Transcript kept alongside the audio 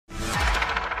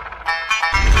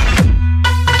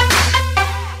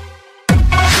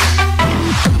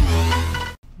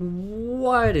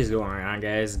What is going on,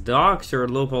 guys?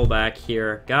 DrLoopHole back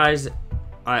here. Guys,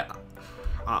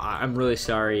 I'm really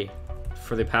sorry.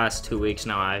 For the past 2 weeks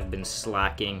now, I've been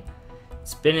slacking.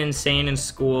 It's been insane in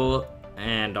school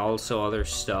and also other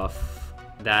stuff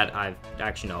that I've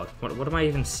actually no. What am I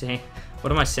even saying?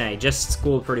 What am I saying? Just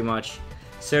school, pretty much.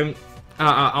 So,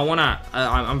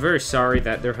 I'm very sorry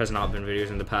that there has not been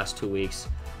videos in the past 2 weeks.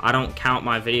 I don't count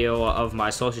my video of my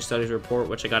social studies report,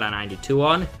 which I got a 92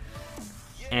 on.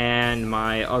 And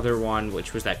my other one,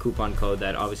 which was that coupon code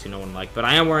that obviously no one liked. But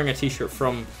I am wearing a t-shirt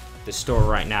from the store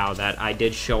right now that I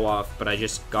did show off, but I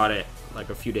just got it like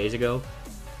a few days ago.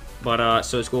 But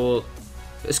so school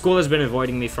has been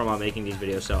avoiding me from making these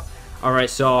videos. So alright,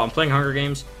 so I'm playing Hunger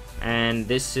Games, and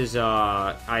this is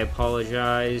I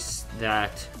apologize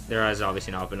that there has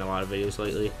obviously not been a lot of videos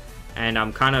lately, and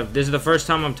this is the first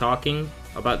time I'm talking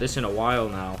about this in a while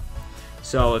now.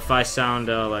 So if I sound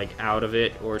like out of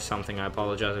it or something, I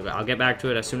apologize. I'll get back to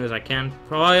it as soon as I can.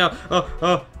 Probably.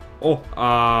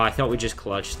 I thought we just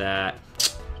clutched that.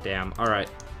 Damn. All right.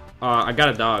 I got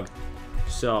a dog.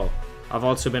 So I've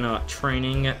also been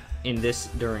training in this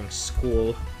during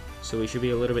school, so we should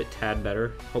be a little bit tad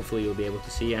better. Hopefully you'll be able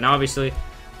to see. And obviously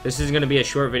this is gonna be a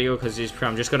short video because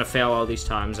I'm just gonna fail all these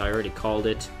times. I already called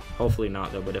it. Hopefully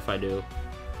not though. But if I do,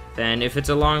 then if it's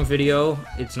a long video,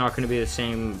 it's not gonna be the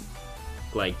same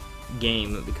like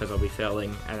game because I'll be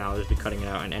failing, and I'll just be cutting it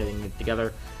out and editing it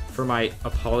together for my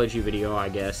apology video, I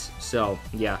guess. So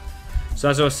yeah, so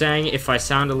as I was saying, if I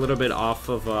sound a little bit off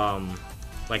of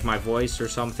like my voice or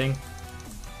something,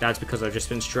 that's because I've just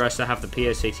been stressed. I have the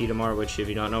PSAT tomorrow, which if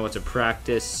you don't know, it's a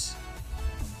practice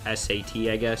SAT,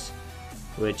 I guess,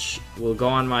 which will go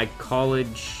on my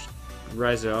college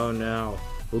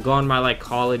will go on my like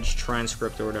college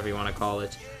transcript or whatever you want to call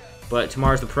it. But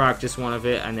tomorrow's the practice one of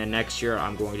it, and then next year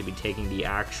I'm going to be taking the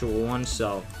actual one,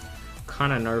 so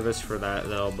kind of nervous for that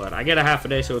though. But I get a half a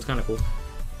day, so it's kind of cool.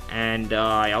 And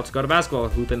I also got a basketball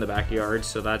hoop in the backyard,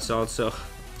 so that's also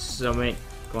something.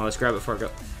 Come on, let's grab it before I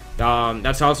go.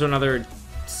 That's also another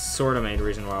sort of main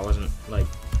reason why I wasn't like.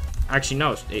 Actually,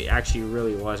 no, it actually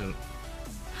really wasn't.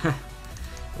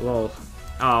 Lol.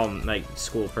 Like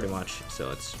school pretty much,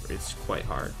 so it's quite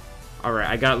hard. Alright,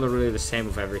 I got literally the same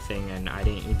of everything, and I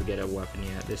didn't even get a weapon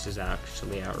yet. This is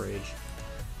actually outrage.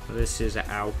 This is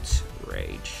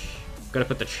outrage. Gotta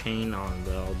put the chain on,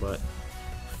 though, but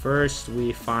first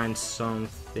we find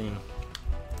something.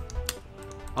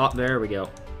 Oh, there we go.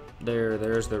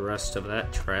 There's the rest of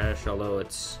that trash, although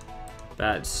it's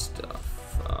bad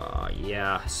stuff.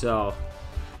 Yeah, so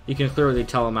you can clearly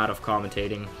tell I'm out of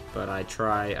commentating, but I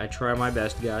try my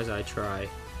best, guys. I try.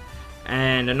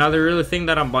 And another really thing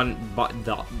that I'm oh,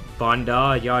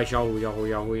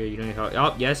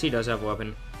 yes, he does have a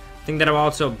weapon. Thing that I'm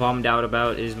also bummed out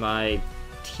about is my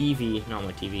TV, not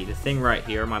my TV, the thing right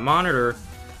here, my monitor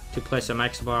to play some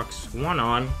Xbox One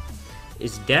on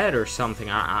is dead or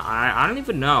something. I don't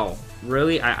even know.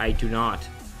 Really, I do not.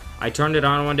 I turned it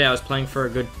on one day, I was playing for a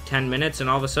good 10 minutes, and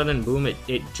all of a sudden, boom,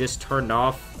 it just turned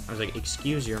off. I was like,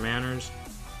 excuse your manners.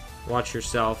 Watch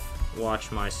yourself.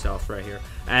 Watch myself right here,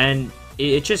 and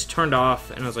it just turned off,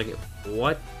 and I was like,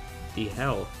 what the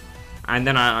hell? And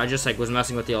then I just like was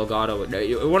messing with the Elgato.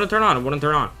 It wouldn't turn on. It wouldn't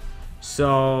turn on.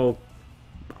 So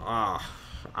I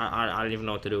don't even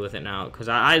know what to do with it now, because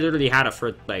I literally had it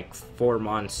for like 4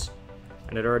 months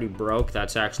and it already broke.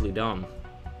 That's actually dumb.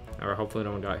 Or hopefully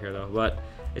no one got here though, but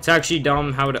it's actually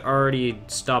dumb how it already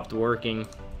stopped working.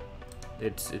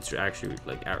 It's actually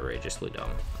like outrageously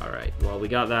dumb. All right, well, we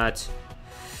got that.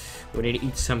 We need to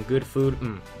eat some good food.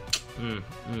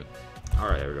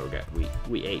 Alright, there we go.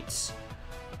 We ate.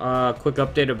 Quick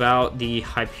update about the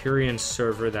Hyperion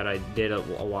server that I did a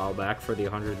while back for the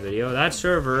 100th video. That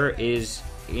server is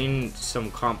in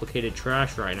some complicated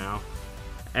trash right now.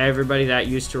 Everybody that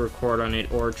used to record on it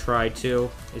or tried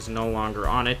to is no longer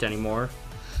on it anymore.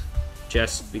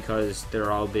 Just because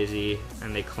they're all busy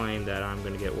and they claim that I'm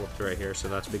going to get whooped right here, so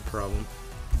that's a big problem.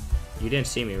 You didn't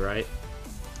see me, right?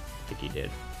 I think you did.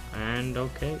 And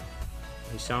okay,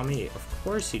 he saw me. Of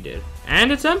course he did.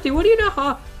 And it's empty. What do you know?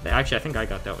 Huh? Actually, I think I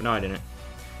got that one. No, I didn't.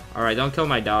 Alright, don't kill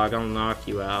my dog. I'll knock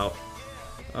you out.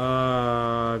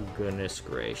 Goodness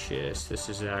gracious. This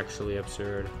is actually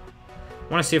absurd. I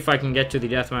want to see if I can get to the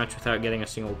deathmatch without getting a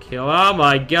single kill. Oh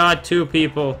my god, 2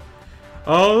 people.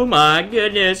 Oh my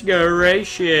goodness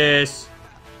gracious.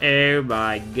 Oh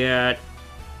my god.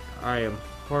 I am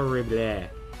horrible.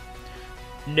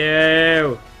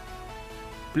 No.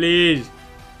 Please.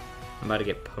 I'm about to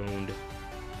get pwned.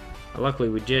 Luckily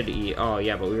we did eat. Oh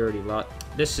yeah, but we already lost.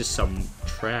 This is some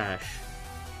trash.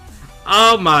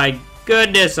 Oh my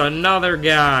goodness, another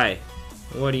guy.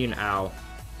 What do you know?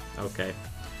 Okay.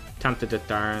 Tempted to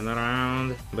turn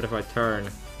around, but if I turn,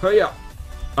 hey up,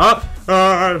 up.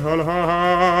 Oh,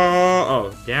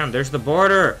 damn! There's the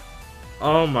border.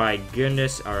 Oh my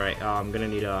goodness! All right, I'm gonna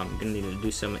need to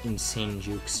do some insane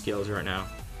juke skills right now.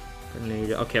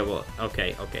 Okay, well,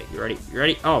 okay. You ready? You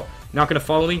ready? Oh, not gonna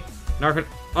follow me. Not gonna.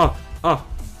 Oh.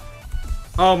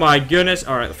 Oh my goodness!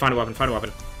 All right, find a weapon. Find a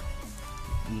weapon.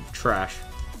 Trash.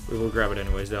 We will grab it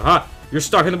anyways, though. Ha! You're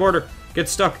stuck in the border. Get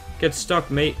stuck. Get stuck,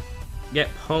 mate. Get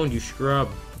pwned, you scrub.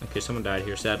 Okay, someone died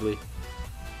here, sadly.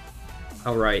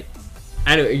 Alright.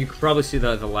 Anyway, you can probably see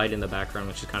the light in the background,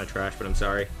 which is kind of trash, but I'm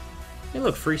sorry. Hey,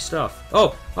 look, free stuff.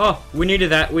 Oh, we needed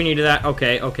that. We needed that.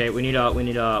 Okay. We need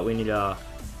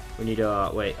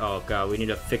wait, oh god, we need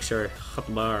to fix our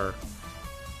hotbar.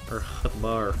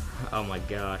 Oh my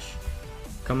gosh.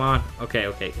 Come on. Okay.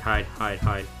 Hide.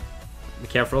 Be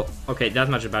careful. Okay,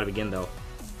 deathmatch is about to begin, though.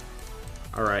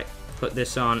 Alright, put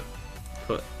this on.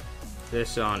 Put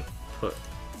this on. Put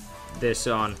this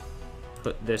on.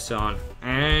 Put this on.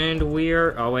 And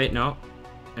we're... Oh, wait, no.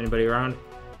 Anybody around?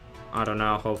 I don't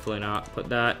know. Hopefully not. Put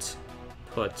that.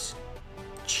 Put...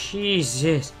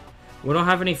 Jesus. We don't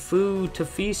have any food to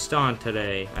feast on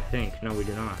today, I think. No, we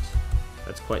do not.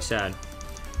 That's quite sad.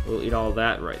 We'll eat all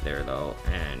that right there, though.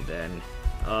 And then...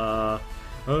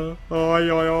 What's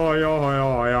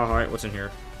in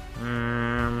here?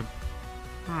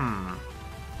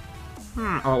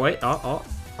 Oh, wait.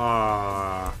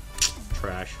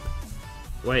 Trash.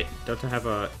 Wait, don't I have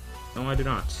a... No, I do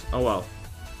not. Oh, well.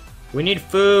 We need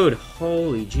food.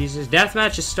 Holy Jesus.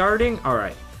 Deathmatch is starting?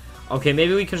 Alright. Okay,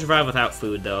 maybe we can survive without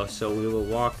food, though. So we will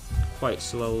walk quite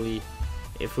slowly.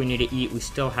 If we need to eat, we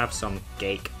still have some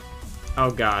cake. Oh,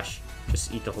 gosh.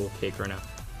 Just eat the whole cake right now.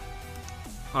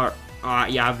 Alright.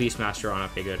 Yeah, I have Beastmaster on.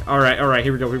 Okay, good. Alright,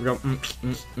 here we go.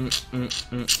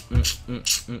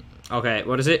 Okay,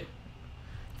 what is it?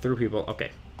 3 people. Okay.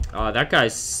 That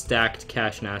guy's stacked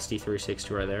Cash Nasty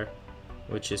 360 right there,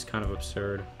 which is kind of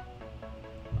absurd.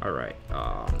 Alright.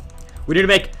 We need to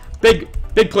make big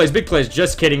plays.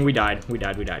 Just kidding. We died.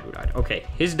 Okay.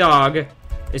 His dog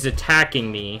is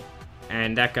attacking me,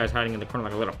 and that guy's hiding in the corner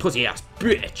like a little pussy-ass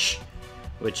bitch.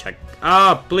 Which I...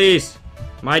 please.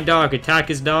 My dog. Attack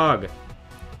his dog.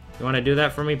 You want to do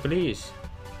that for me, please?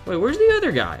 Wait, where's the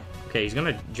other guy? Okay, he's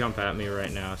gonna jump at me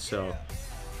right now, so...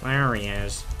 There he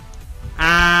is.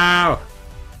 Ow!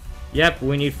 Yep,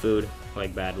 we need food.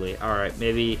 Like, badly. Alright,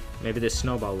 maybe this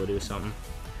snowball will do something.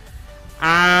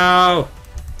 Ow!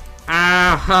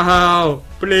 Ow!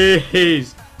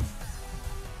 Please!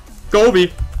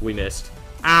 Gobi! We missed.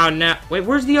 Ow, no. Wait,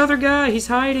 where's the other guy? He's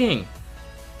hiding.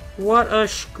 What a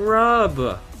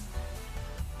scrub.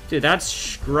 Dude, that's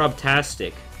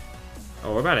scrub-tastic.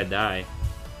 Oh, we're about to die.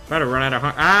 About to run out of...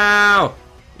 Ow!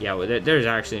 Yeah, well, there's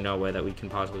actually no way that we can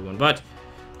possibly win, but...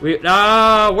 where's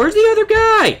the other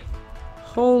guy?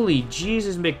 Holy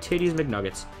Jesus, McTitties,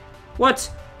 McNuggets.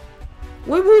 What?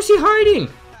 Where's he hiding?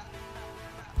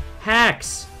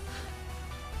 Hacks.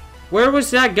 Where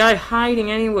was that guy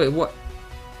hiding anyway? What?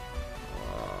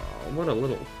 Oh, what a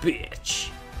little bitch.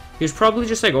 He was probably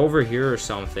just like over here or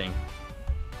something.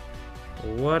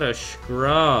 What a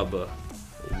scrub.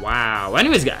 Wow.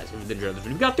 Anyways, guys, if you enjoyed this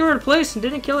video, we got 3rd place and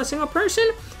didn't kill a single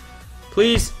person.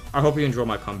 Please, I hope you enjoy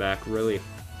my comeback. Really.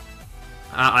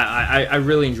 I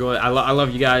really enjoy it. I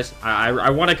love you guys. I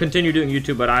want to continue doing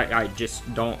YouTube, but I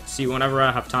just don't see whenever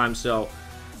I have time, so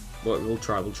we'll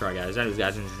try, guys. Anyways,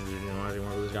 guys,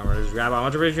 grab a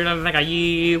bunch of videos, and I think I